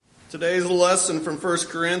Today's lesson from 1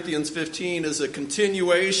 Corinthians 15 is a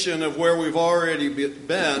continuation of where we've already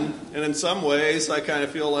been, and in some ways I kind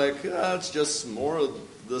of feel like it's just more of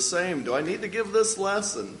the same. Do I need to give this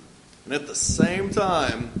lesson? And at the same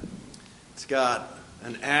time, it's got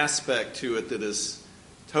an aspect to it that is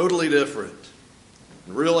totally different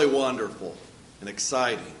and really wonderful and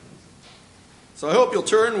exciting. So I hope you'll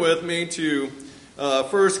turn with me to 1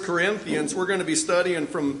 Corinthians. We're going to be studying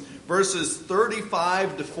from verses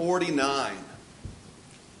 35 to 49.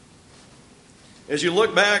 As you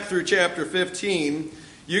look back through chapter 15,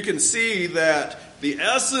 you can see that the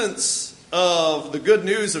essence of the good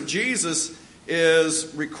news of Jesus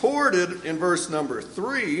is recorded in verse number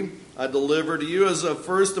 3. I deliver to you as of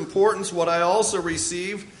first importance what I also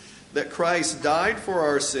received, that Christ died for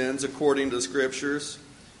our sins according to the Scriptures,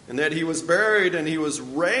 and that he was buried and he was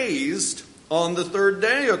raised on the third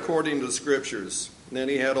day according to the Scriptures. And then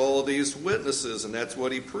he had all of these witnesses, and that's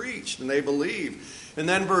what he preached, and they believed. And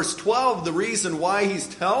then verse 12, the reason why he's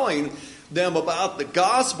telling them about the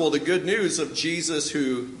gospel, the good news of Jesus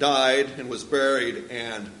who died and was buried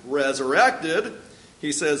and resurrected,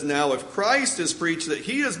 he says, now if Christ is preached that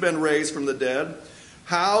he has been raised from the dead,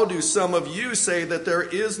 how do some of you say that there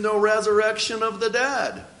is no resurrection of the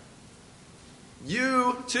dead?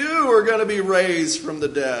 You too are going to be raised from the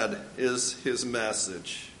dead, is his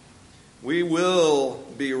message. We will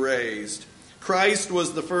be raised. Christ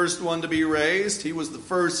was the first one to be raised. He was the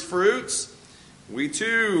first fruits. We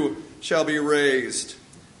too shall be raised.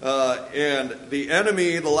 And the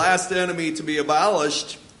enemy, the last enemy to be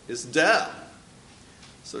abolished, is death.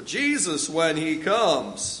 So Jesus, when he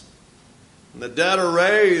comes, and the dead are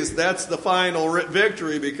raised, that's the final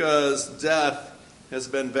victory because death has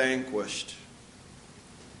been vanquished.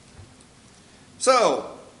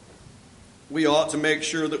 So, we ought to make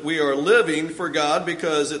sure that we are living for God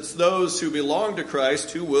because it's those who belong to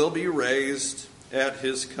Christ who will be raised at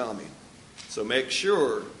his coming. So make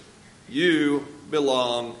sure you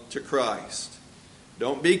belong to Christ.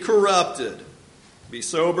 Don't be corrupted. Be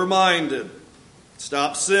sober-minded.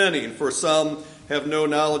 Stop sinning, for some have no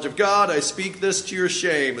knowledge of God. I speak this to your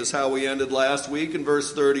shame, is how we ended last week in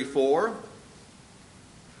verse 34.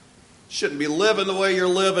 Shouldn't be living the way you're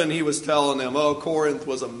living, he was telling them. Oh, Corinth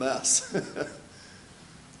was a mess.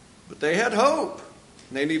 But they had hope.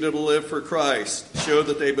 They needed to live for Christ, show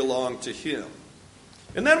that they belonged to him.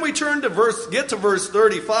 And then we get to verse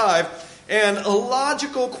 35, and a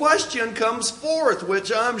logical question comes forth,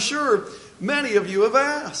 which I'm sure many of you have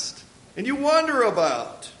asked, and you wonder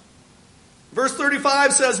about. Verse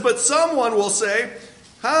 35 says, but someone will say,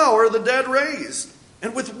 how are the dead raised?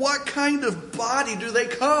 And with what kind of body do they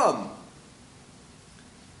come?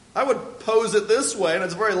 I would pose it this way, and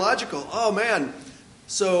it's very logical. Oh man,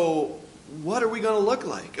 so what are we going to look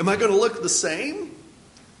like? Am I going to look the same?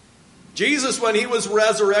 Jesus, when he was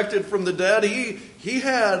resurrected from the dead, he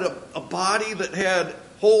had a body that had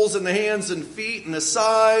holes in the hands and feet and the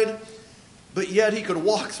side, but yet he could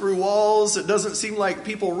walk through walls. It doesn't seem like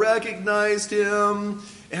people recognized him,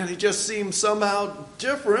 and he just seemed somehow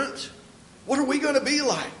different. What are we going to be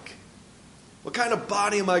like? What kind of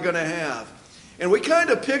body am I going to have? And we kind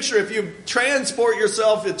of picture, if you transport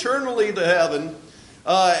yourself eternally to heaven,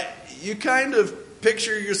 you kind of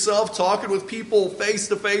picture yourself talking with people face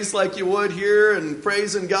to face like you would here and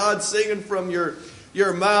praising God, singing from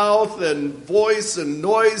your mouth and voice and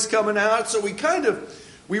noise coming out. So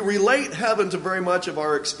we relate heaven to very much of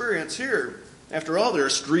our experience here. After all, there are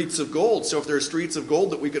streets of gold. So if there are streets of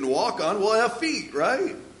gold that we can walk on, we'll have feet,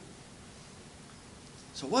 right?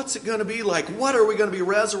 So what's it going to be like? What are we going to be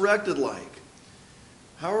resurrected like?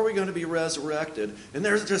 How are we going to be resurrected? And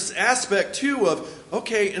there's this aspect, too, of,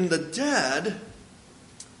 okay, in the dead,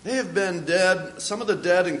 they have been dead. Some of the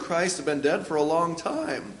dead in Christ have been dead for a long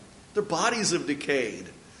time. Their bodies have decayed.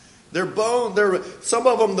 Their some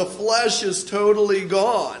of them, the flesh is totally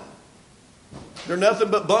gone. They're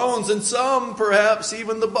nothing but bones, and some, perhaps,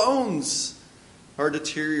 even the bones are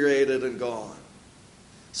deteriorated and gone.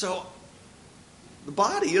 So, the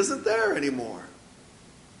body isn't there anymore.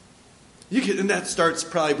 And that starts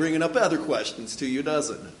probably bringing up other questions to you,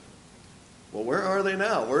 doesn't it? Well, where are they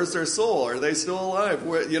now? Where's their soul? Are they still alive?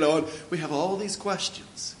 We have all these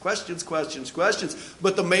questions. Questions.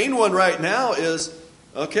 But the main one right now is,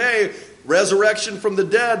 okay, resurrection from the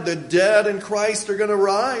dead in Christ are going to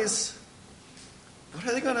rise. What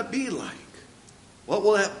are they going to be like? What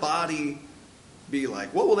will that body be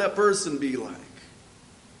like? What will that person be like?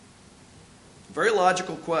 Very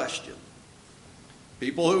logical question.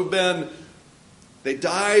 People they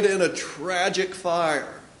died in a tragic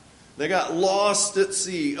fire. They got lost at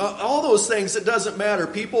sea. All those things, it doesn't matter.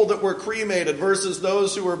 People that were cremated versus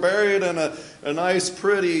those who were buried in a nice,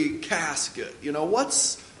 pretty casket.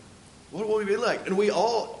 What will we be like? And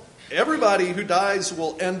everybody who dies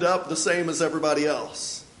will end up the same as everybody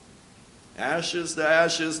else. Ashes to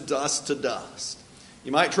ashes, dust to dust.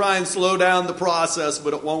 You might try and slow down the process,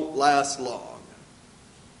 but it won't last long.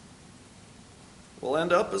 We'll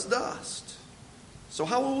end up as dust. So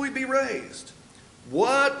how will we be raised?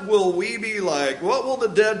 What will we be like? What will the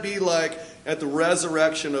dead be like at the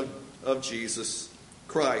resurrection of Jesus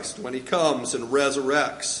Christ when he comes and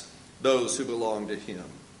resurrects those who belong to him?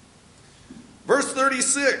 Verse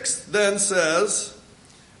 36 then says,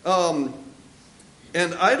 and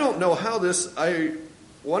I don't know how I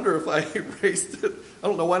wonder if I erased it. I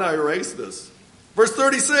don't know when I erased this. Verse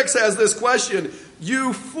 36 has this question,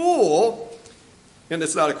 you fool, and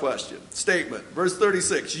it's not a question, statement. Verse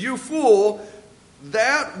 36, you fool,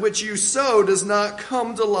 that which you sow does not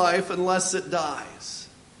come to life unless it dies.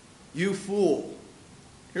 You fool.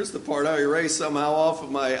 Here's the part I erased somehow off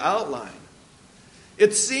of my outline.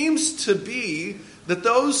 It seems to be that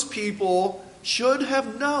those people should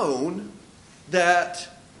have known that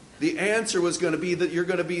the answer was going to be that you're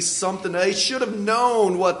going to be something. They should have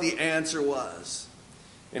known what the answer was.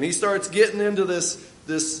 And he starts getting into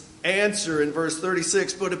this answer in verse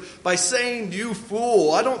 36. But by saying, you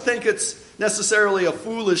fool, I don't think it's necessarily a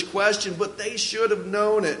foolish question, but they should have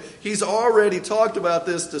known it. He's already talked about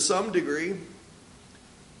this to some degree.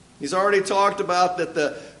 He's already talked about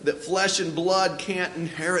that flesh and blood can't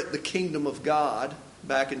inherit the kingdom of God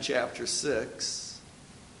back in chapter 6.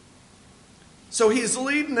 So he's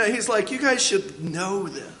like, you guys should know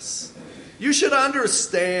this. You should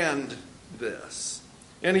understand this.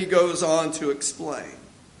 And he goes on to explain.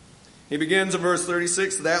 He begins in verse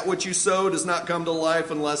 36, that which you sow does not come to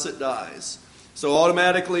life unless it dies. So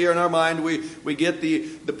automatically in our mind we get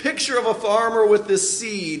the picture of a farmer with this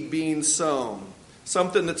seed being sown.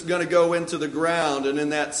 Something that's going to go into the ground, and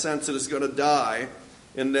in that sense it is going to die,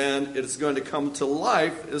 and then it is going to come to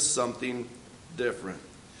life as something different.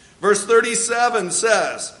 Verse 37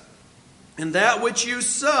 says, and that which you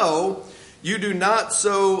sow, you do not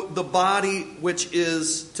sow the body which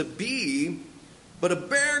is to be, but a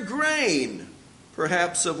bare grain,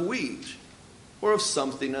 perhaps of wheat, or of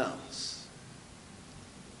something else.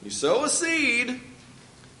 You sow a seed,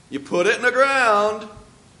 you put it in the ground,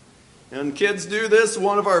 and kids do this,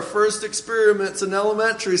 one of our first experiments in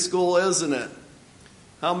elementary school, isn't it?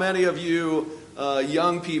 How many of you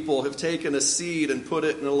young people have taken a seed and put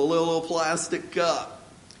it in a little plastic cup,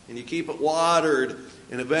 and you keep it watered,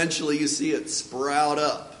 and eventually you see it sprout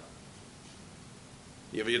up?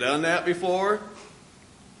 Have you done that before?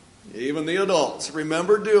 Even the adults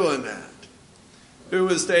remember doing that. Who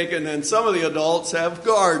has taken, and some of the adults have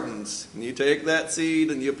gardens, and you take that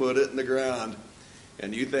seed and you put it in the ground,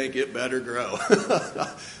 and you think it better grow.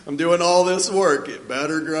 I'm doing all this work, it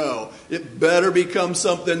better grow. It better become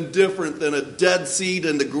something different than a dead seed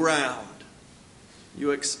in the ground.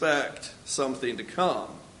 You expect something to come.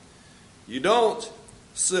 You don't.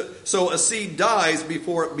 So a seed dies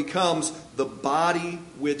before it becomes the body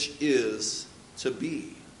which is to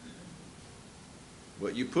be.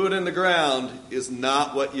 What you put in the ground is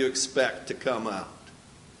not what you expect to come out.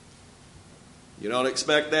 You don't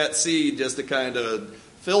expect that seed just to kind of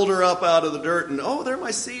filter up out of the dirt and, oh, there my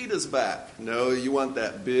seed is back. No, you want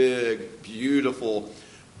that big, beautiful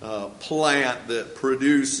plant that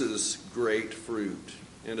produces great fruit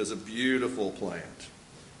and is a beautiful plant.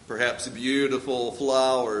 Perhaps beautiful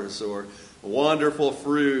flowers or wonderful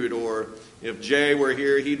fruit, or if Jay were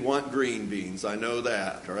here, he'd want green beans. I know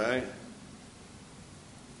that, right?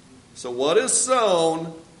 So what is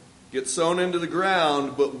sown gets sown into the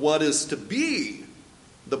ground, but what is to be,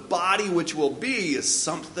 the body which will be, is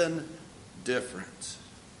something different.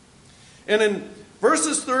 And in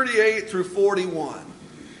verses 38 through 41,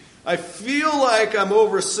 I feel like I'm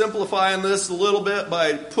oversimplifying this a little bit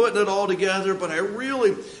by putting it all together, but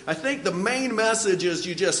I think the main message is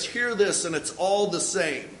you just hear this and it's all the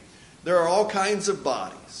same. There are all kinds of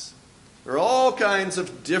bodies. There are all kinds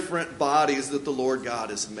of different bodies that the Lord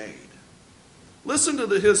God has made. Listen to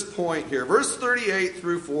his point here, verse 38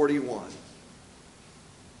 through 41.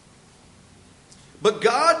 But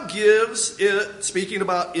God gives it, speaking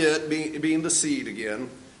about it being the seed again,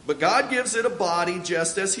 but God gives it a body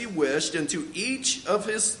just as he wished, and to each of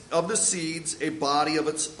the seeds a body of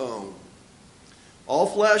its own. All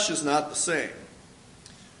flesh is not the same,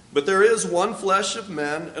 but there is one flesh of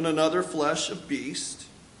men, and another flesh of beasts,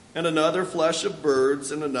 and another flesh of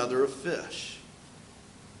birds, and another of fish.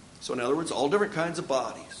 So in other words, all different kinds of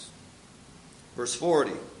bodies. Verse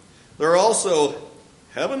 40. There are also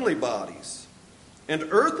heavenly bodies and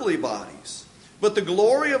earthly bodies. But the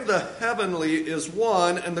glory of the heavenly is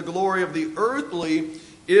one, and the glory of the earthly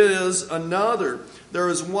is another. There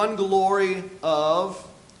is one glory of,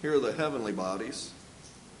 here are the heavenly bodies,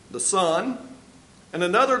 the sun, and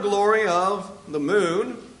another glory of the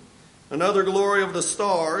moon, another glory of the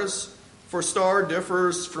stars, for star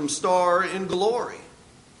differs from star in glory.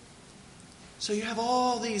 So you have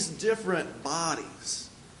all these different bodies.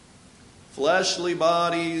 Fleshly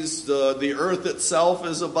bodies, the earth itself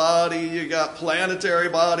is a body, you got planetary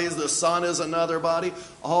bodies, the sun is another body,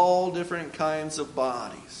 all different kinds of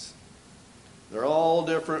bodies. They're all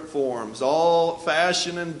different forms, all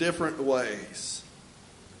fashioned in different ways.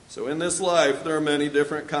 So in this life, there are many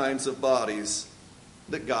different kinds of bodies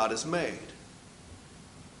that God has made.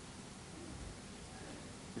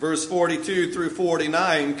 Verse 42 through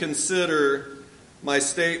 49, consider my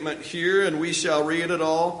statement here, and we shall read it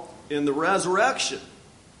all in the resurrection.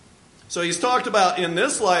 So he's talked about in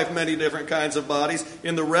this life many different kinds of bodies.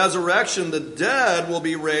 In the resurrection, the dead will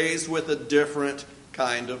be raised with a different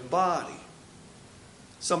kind of body.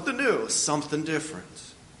 Something new, something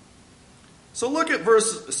different. So look at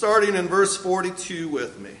starting in verse 42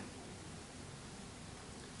 with me.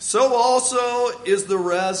 So also is the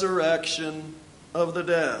resurrection of the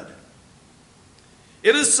dead.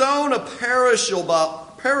 It is sown a perishable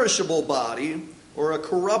body, or a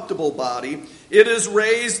corruptible body. It is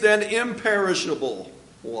raised an imperishable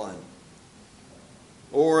one,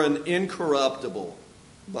 or an incorruptible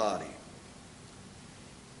body.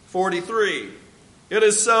 43. It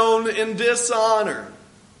is sown in dishonor.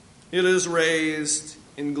 It is raised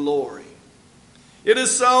in glory. It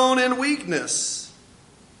is sown in weakness.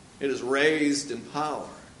 It is raised in power.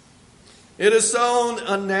 It is sown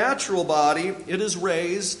a natural body. It is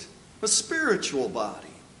raised a spiritual body.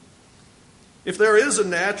 If there is a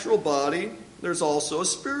natural body, there's also a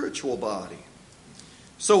spiritual body.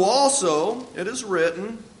 So also, it is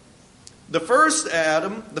written, the first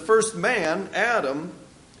man, Adam,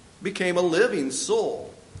 became a living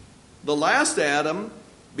soul. The last Adam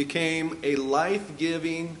became a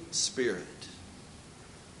life-giving spirit.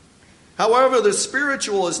 However, the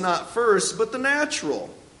spiritual is not first, but the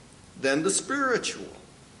natural, then the spiritual.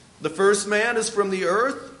 The first man is from the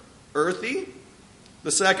earth, earthy.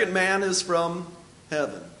 The second man is from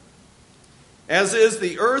heaven. As is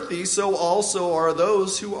the earthy, so also are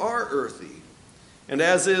those who are earthy. And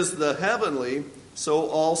as is the heavenly, so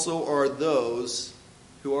also are those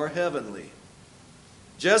who are heavenly.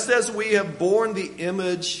 Just as we have borne the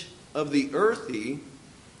image of the earthy,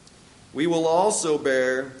 we will also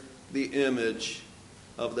bear the image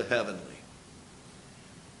of the heavenly.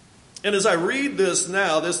 And as I read this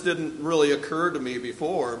now, this didn't really occur to me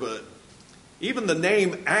before, but even the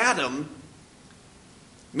name Adam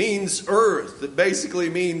means earth. It basically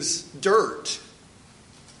means dirt.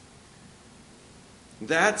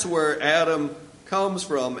 That's where Adam comes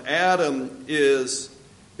from. Adam is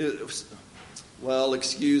well,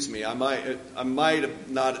 excuse me. I might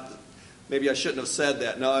have not. Maybe I shouldn't have said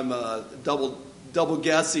that. Now I'm double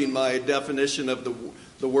guessing my definition of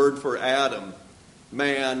the word for Adam.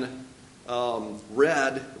 Man,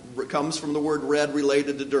 red comes from the word red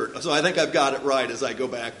related to dirt. So I think I've got it right as I go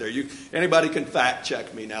back there. Anybody can fact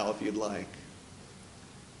check me now if you'd like.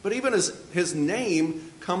 But even his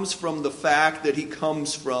name comes from the fact that he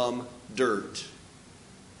comes from dirt.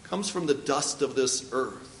 Comes from the dust of this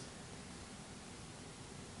earth.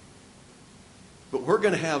 But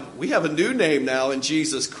we have a new name now in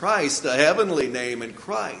Jesus Christ, a heavenly name in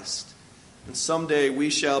Christ. And someday we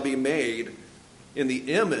shall be made in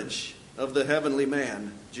the image of the heavenly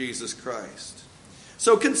man, Jesus Christ.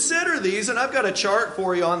 So consider these, and I've got a chart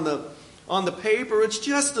for you on the paper. It's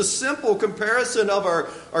just a simple comparison of our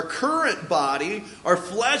current body, our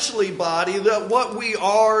fleshly body, that what we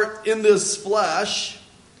are in this flesh,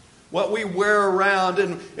 what we wear around,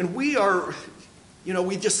 and we are,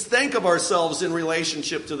 we just think of ourselves in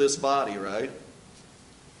relationship to this body, right?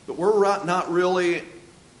 But we're not really,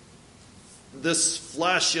 this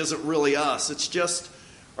flesh isn't really us. It's just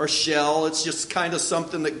our shell. It's just kind of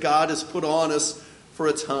something that God has put on us for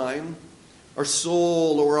a time. Our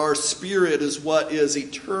soul or our spirit is what is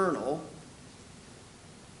eternal.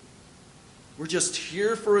 We're just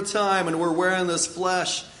here for a time and we're wearing this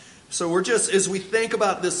flesh. So we're just, as we think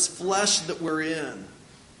about this flesh that we're in,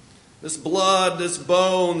 this blood, this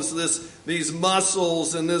bones, these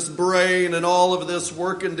muscles and this brain and all of this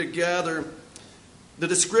working together, the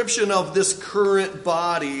description of this current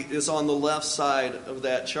body is on the left side of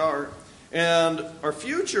that chart. And our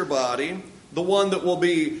future body the one that will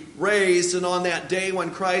be raised, and on that day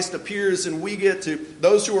when Christ appears and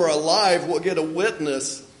those who are alive will get a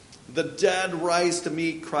witness, the dead rise to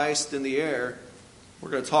meet Christ in the air. We're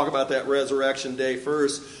going to talk about that resurrection day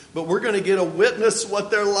first, but we're going to get a witness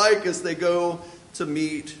what they're like as they go to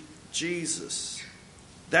meet Jesus.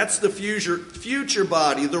 That's the future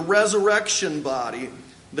body, the resurrection body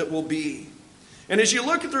that will be. And as you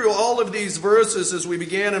look through all of these verses, as we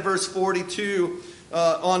began in verse 42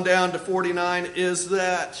 on down to 49, is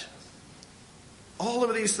that all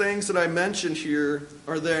of these things that I mentioned here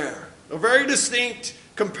are there. A very distinct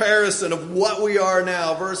comparison of what we are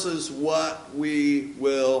now versus what we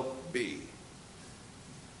will be.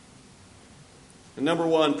 And number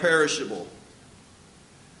one, perishable,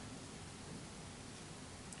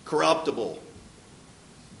 corruptible,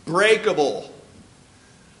 breakable,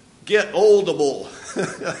 get oldable,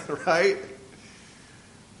 right?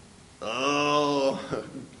 Oh,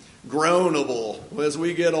 groanable. As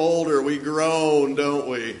we get older, we groan, don't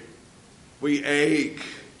we? We ache.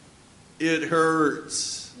 It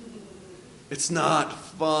hurts. It's not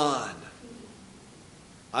fun.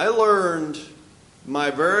 I learned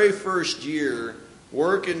my very first year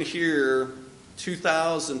working here,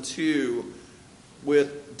 2002,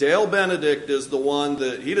 with Dale Benedict is the one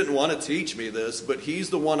that, he didn't want to teach me this, but he's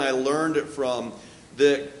the one I learned it from,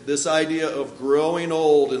 that this idea of growing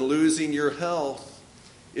old and losing your health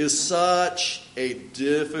is such a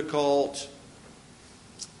difficult,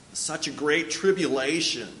 such a great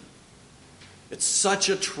tribulation. It's such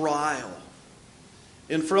a trial.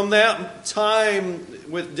 And from that time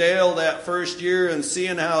with Dale that first year and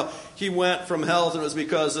seeing how he went from health, and it was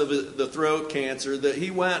because of the throat cancer, that he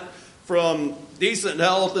went from decent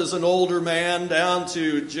health as an older man down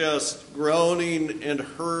to just groaning and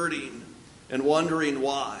hurting and wondering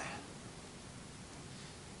why.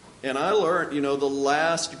 And I learned, the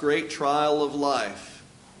last great trial of life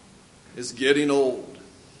is getting old,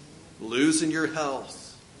 losing your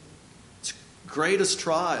health. It's the greatest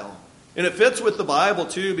trial. And it fits with the Bible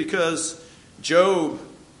too, because Job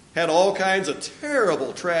had all kinds of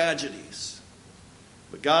terrible tragedies.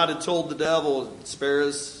 But God had told the devil, spare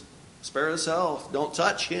his health. Don't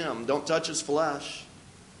touch him. Don't touch his flesh.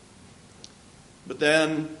 But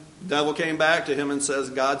then the devil came back to him and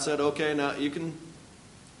God said, okay, now you can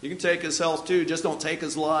take his health too. Just don't take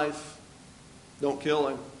his life. Don't kill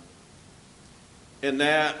him. And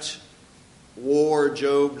that wore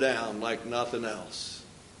Job down like nothing else.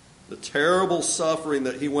 The terrible suffering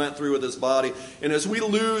that he went through with his body. And as we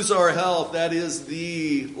lose our health, that is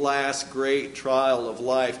the last great trial of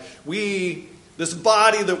life. This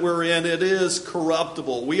body that we're in, it is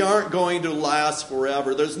corruptible. We aren't going to last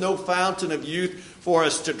forever. There's no fountain of youth for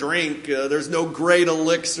us to drink. There's no great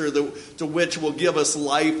elixir to which will give us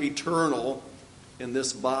life eternal in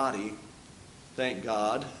this body. Thank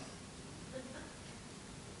God.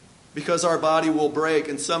 Because our body will break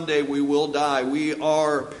and someday we will die. We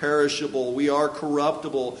are perishable. We are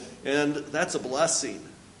corruptible. And that's a blessing.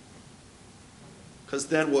 Because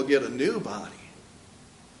then we'll get a new body.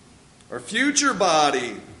 Our future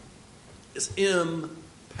body is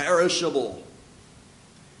imperishable.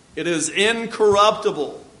 It is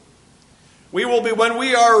incorruptible. When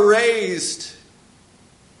we are raised,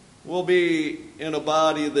 we'll be in a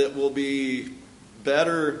body that will be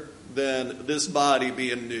better than this body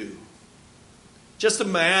being new. Just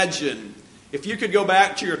imagine if you could go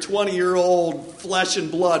back to your 20-year-old flesh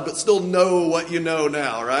and blood, but still know what you know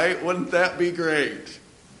now, right? Wouldn't that be great?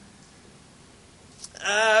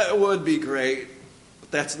 It would be great,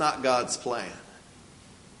 but that's not God's plan.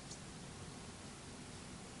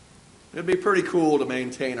 It'd be pretty cool to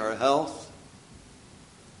maintain our health.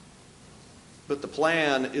 But the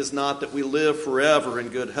plan is not that we live forever in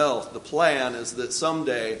good health. The plan is that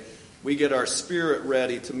someday we get our spirit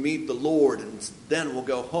ready to meet the Lord, and then we'll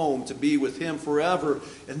go home to be with Him forever,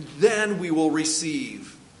 and then we will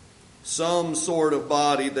receive some sort of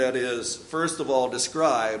body that is, first of all,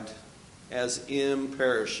 described as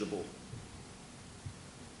imperishable.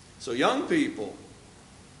 So young people,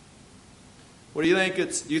 what do you think?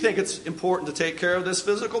 Do you think it's important to take care of this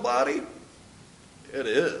physical body? It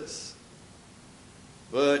is.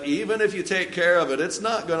 But even if you take care of it, it's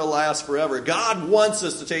not going to last forever. God wants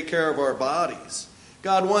us to take care of our bodies.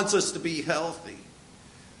 God wants us to be healthy.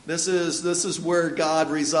 This is where God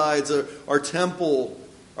resides. Our temple,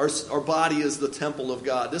 our body is the temple of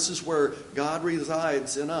God. This is where God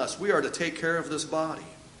resides in us. We are to take care of this body.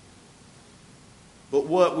 But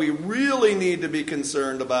what we really need to be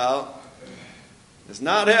concerned about is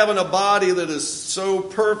not having a body that is so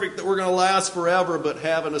perfect that we're going to last forever, but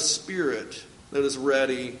having a spirit that is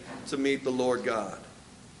ready to meet the Lord God.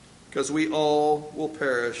 because we all will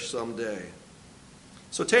perish someday.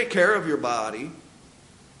 So take care of your body,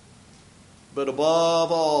 but above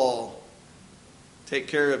all, take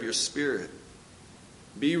care of your spirit.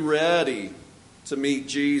 Be ready to meet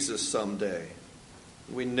Jesus someday.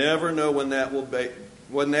 We never know when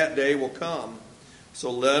that day will come. So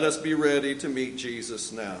let us be ready to meet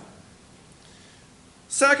Jesus now.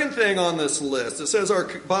 Second thing on this list, it says our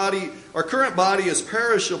current body is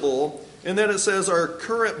perishable, and then it says our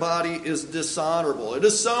current body is dishonorable. It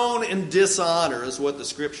is sown in dishonor, is what the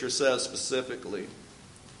Scripture says specifically.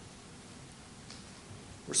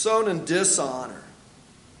 We're sown in dishonor.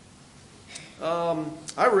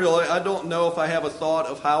 I don't know if I have a thought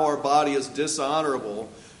of how our body is dishonorable,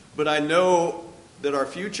 but I know that our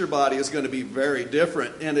future body is going to be very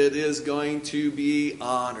different, and it is going to be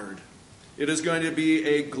honored. It is going to be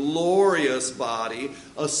a glorious body,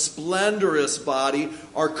 a splendorous body.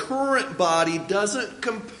 Our current body doesn't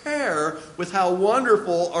compare with how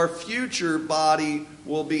wonderful our future body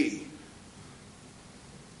will be.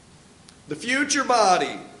 The future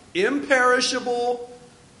body, imperishable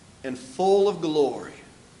and full of glory.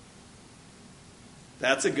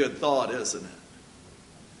 That's a good thought, isn't it?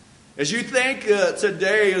 As you think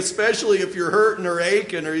today, especially if you're hurting or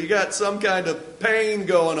aching or you got some kind of pain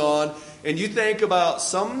going on, and you think about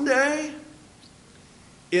someday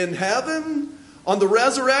in heaven, on the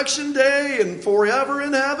resurrection day and forever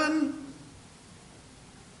in heaven,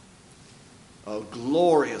 a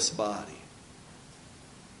glorious body.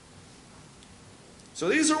 So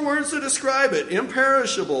these are words to describe it,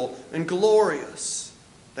 imperishable and glorious.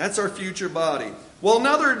 That's our future body. Well,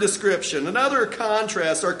 another description, another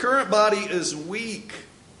contrast, our current body is weak.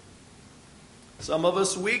 Some of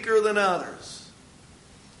us weaker than others.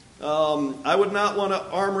 I would not want to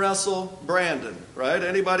arm wrestle Brandon, right?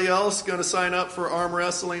 Anybody else going to sign up for arm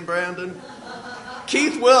wrestling Brandon?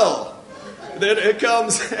 Keith will. Then it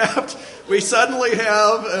comes after we suddenly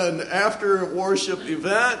have an after worship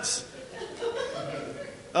event.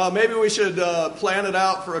 Maybe we should plan it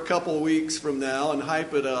out for a couple weeks from now and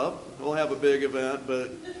hype it up. We'll have a big event,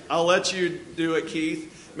 but I'll let you do it, Keith.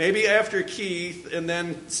 Maybe after Keith and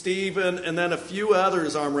then Stephen and then a few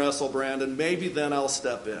others arm wrestle Brandon, maybe then I'll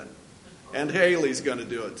step in. And Haley's going to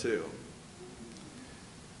do it too.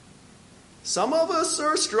 Some of us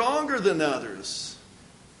are stronger than others,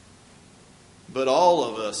 but all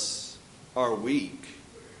of us are weak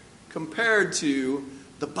compared to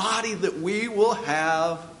the body that we will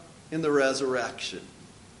have in the resurrection.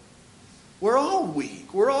 We're all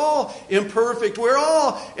weak. We're all imperfect. We're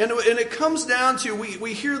all, and it comes down to,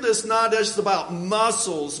 we hear this not just about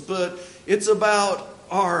muscles, but it's about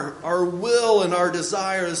our will and our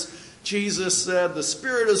desires. Jesus said, the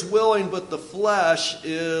spirit is willing, but the flesh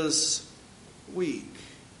is weak.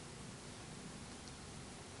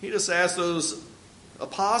 He just asked those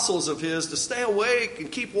apostles of his to stay awake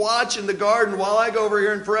and keep watch in the garden while I go over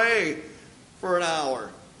here and pray for an hour.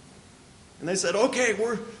 And they said, okay,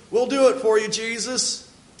 we'll do it for you,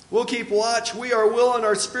 Jesus. We'll keep watch. We are willing.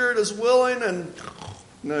 Our spirit is willing. And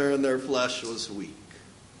their flesh was weak.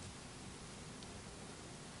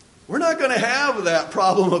 We're not going to have that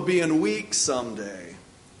problem of being weak someday.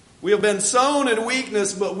 We have been sown in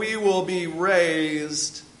weakness, but we will be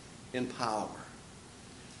raised in power.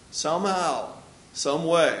 Somehow, some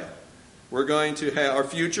way, we're going to have, our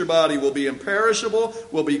future body will be imperishable,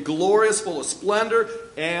 will be glorious, full of splendor,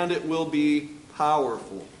 and it will be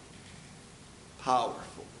powerful.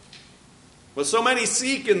 Powerful. What so many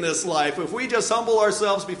seek in this life, if we just humble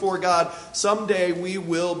ourselves before God, someday we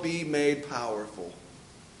will be made powerful.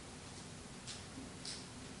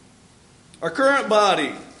 Our current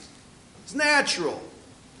body is natural.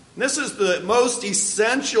 And this is the most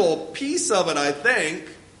essential piece of it, I think.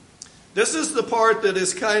 This is the part that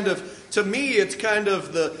is kind of, to me, it's kind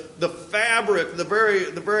of the fabric, the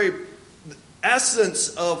very essence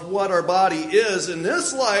of what our body is. In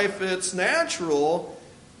this life, it's natural.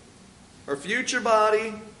 Our future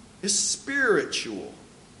body is spiritual.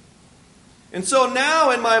 And so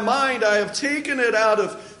now in my mind, I have taken it out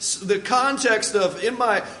of the context of in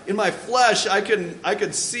my flesh. I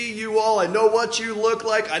can see you all. I know what you look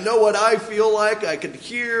like. I know what I feel like. I can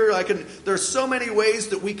hear. There's so many ways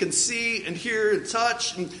that we can see and hear and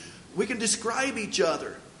touch, and we can describe each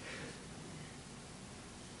other.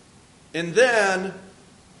 And then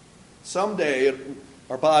someday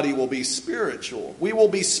our body will be spiritual. We will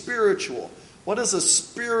be spiritual. What does a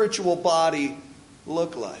spiritual body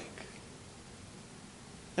look like?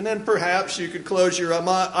 And then perhaps you could close your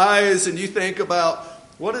eyes and you think about,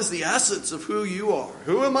 what is the essence of who you are?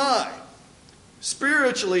 Who am I?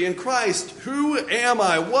 Spiritually in Christ, who am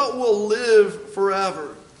I? What will live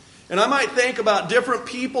forever? And I might think about different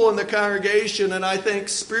people in the congregation, and I think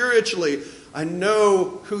spiritually, I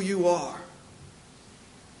know who you are.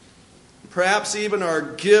 Perhaps even our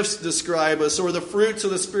gifts describe us, or the fruits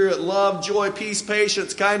of the Spirit: love, joy, peace,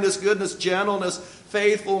 patience, kindness, goodness, gentleness,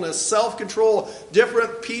 faithfulness, self-control.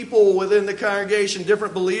 Different people within the congregation,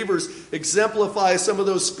 different believers, exemplify some of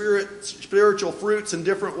those spiritual fruits in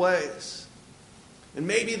different ways. And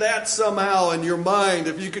maybe that somehow in your mind,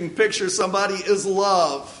 if you can picture somebody, is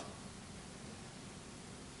love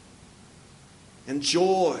and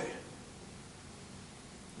joy.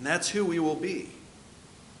 And that's who we will be.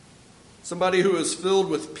 Somebody who is filled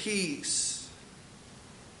with peace.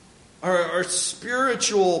 Our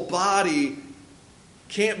spiritual body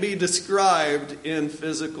can't be described in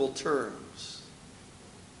physical terms.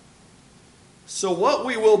 So what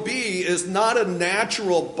we will be is not a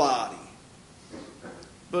natural body,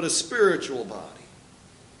 but a spiritual body.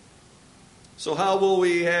 So how will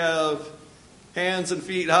we have hands and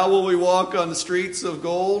feet? How will we walk on the streets of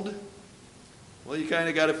gold? Well, you kind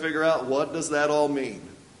of got to figure out, what does that all mean?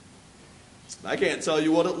 I can't tell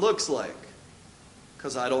you what it looks like,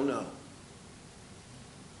 because I don't know.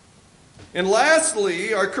 And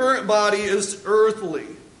lastly, our current body is earthly.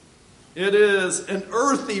 It is an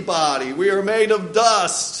earthy body. We are made of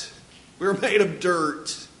dust. We are made of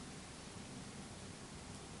dirt.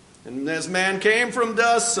 And as man came from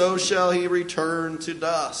dust, so shall he return to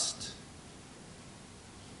dust.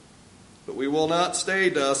 But we will not stay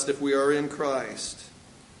dust if we are in Christ.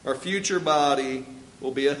 Our future body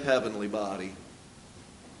will be a heavenly body.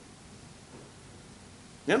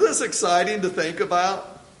 Isn't this exciting to think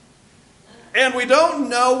about? And we don't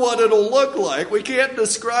know what it'll look like. We can't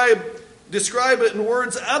describe it in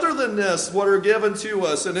words other than this, what are given to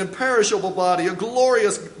us: an imperishable body, a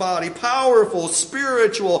glorious body, powerful,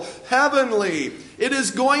 spiritual, heavenly. It is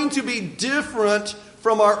going to be different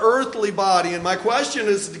from our earthly body. And my question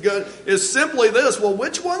is simply this: well,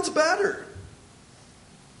 which one's better?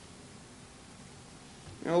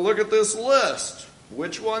 Look at this list.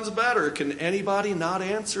 Which one's better? Can anybody not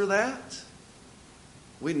answer that?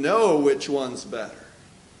 We know which one's better.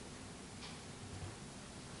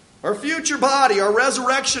 Our future body, our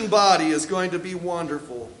resurrection body, is going to be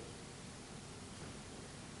wonderful.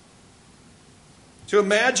 To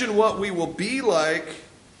imagine what we will be like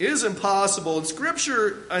is impossible. And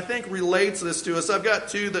Scripture, I think, relates this to us. I've got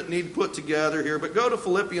two that need put together here, but go to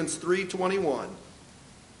Philippians 3:21.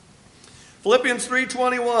 Philippians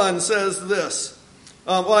 3:21 says this.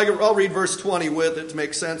 I'll read verse 20 with it to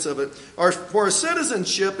make sense of it. For our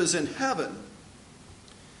citizenship is in heaven,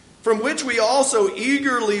 from which we also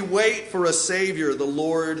eagerly wait for a Savior, the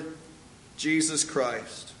Lord Jesus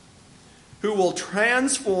Christ, who will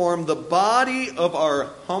transform the body of our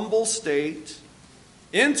humble state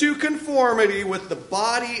into conformity with the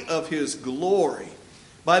body of His glory,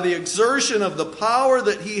 by the exertion of the power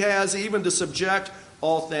that He has even to subject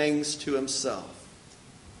all things to Himself.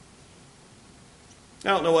 I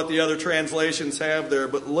don't know what the other translations have there,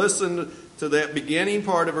 but listen to that beginning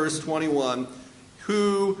part of verse 21.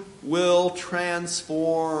 Who will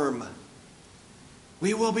transform.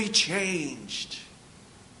 We will be changed.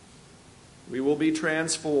 We will be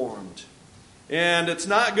transformed. And it's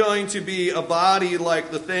not going to be a body like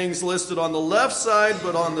the things listed on the left side,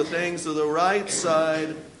 but on the things of the right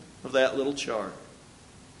side of that little chart.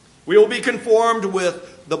 We will be conformed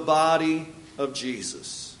with the body of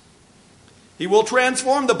Jesus. He will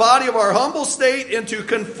transform the body of our humble state into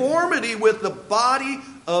conformity with the body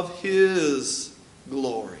of His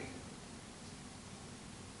glory.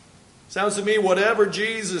 Sounds to me, whatever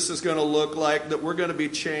Jesus is going to look like, that we're going to be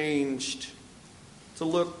changed to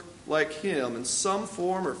look like Him in some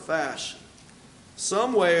form or fashion.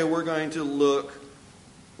 Some way we're going to look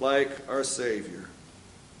like our Savior.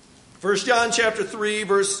 1 John chapter 3,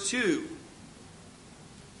 verse 2.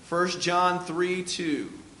 1 John 3:2.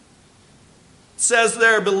 It says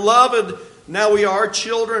there, Beloved, now we are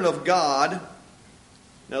children of God.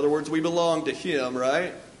 In other words, we belong to Him,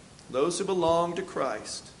 right? Those who belong to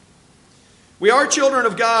Christ. We are children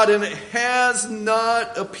of God, and it has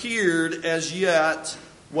not appeared as yet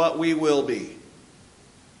what we will be.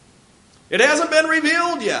 It hasn't been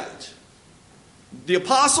revealed yet. The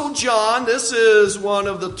Apostle John, this is one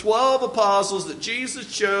of the 12 apostles that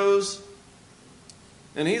Jesus chose.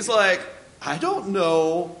 And he's like, I don't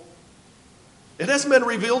know. It hasn't been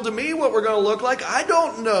revealed to me what we're going to look like. I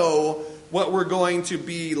don't know what we're going to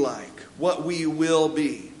be like, what we will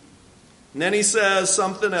be. And then he says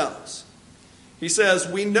something else. He says,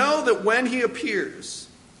 we know that when He appears,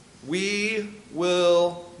 we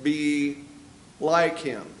will be like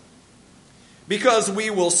Him, because we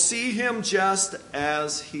will see him just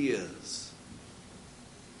as he is.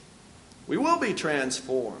 We will be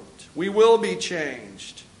transformed. We will be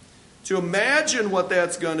changed. To imagine what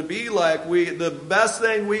that's going to be like, the best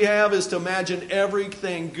thing we have is to imagine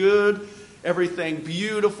everything good, everything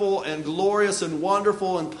beautiful and glorious and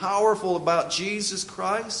wonderful and powerful about Jesus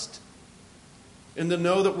Christ, and to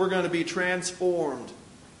know that we're going to be transformed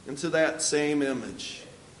into that same image.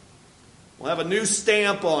 We'll have a new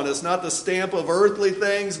stamp on us, not the stamp of earthly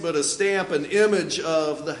things, but a stamp, an image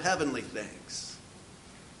of the heavenly things.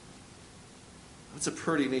 That's a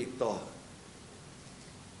pretty neat thought.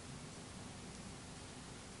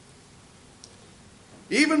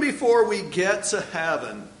 Even before we get to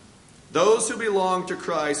heaven, those who belong to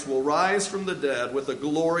Christ will rise from the dead with a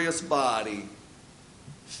glorious body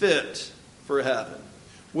fit for heaven.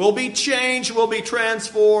 We'll be changed, we'll be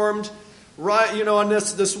transformed. Right, in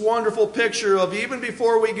this wonderful picture of even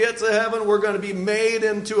before we get to heaven, we're going to be made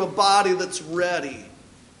into a body that's ready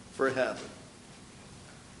for heaven.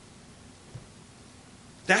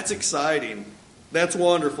 That's exciting. That's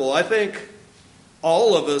wonderful. I think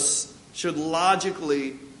all of us should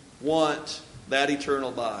logically want that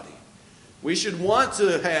eternal body. We should want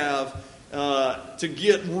to have, to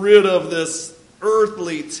get rid of this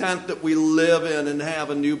earthly tent that we live in and have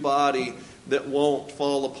a new body that won't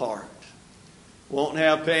fall apart. Won't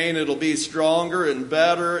have pain. It'll be stronger and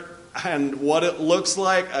better. And what it looks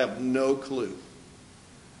like, I have no clue.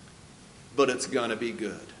 But it's going to be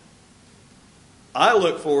good. I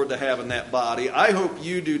look forward to having that body. I hope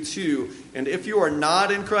you do too. And if you are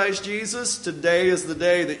not in Christ Jesus, today is the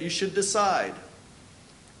day that you should decide.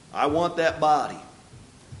 I want that body.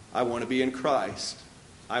 I want to be in Christ.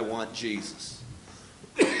 I want Jesus.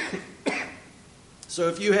 So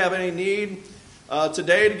if you have any need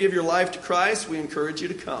today to give your life to Christ, we encourage you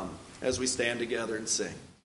to come as we stand together and sing.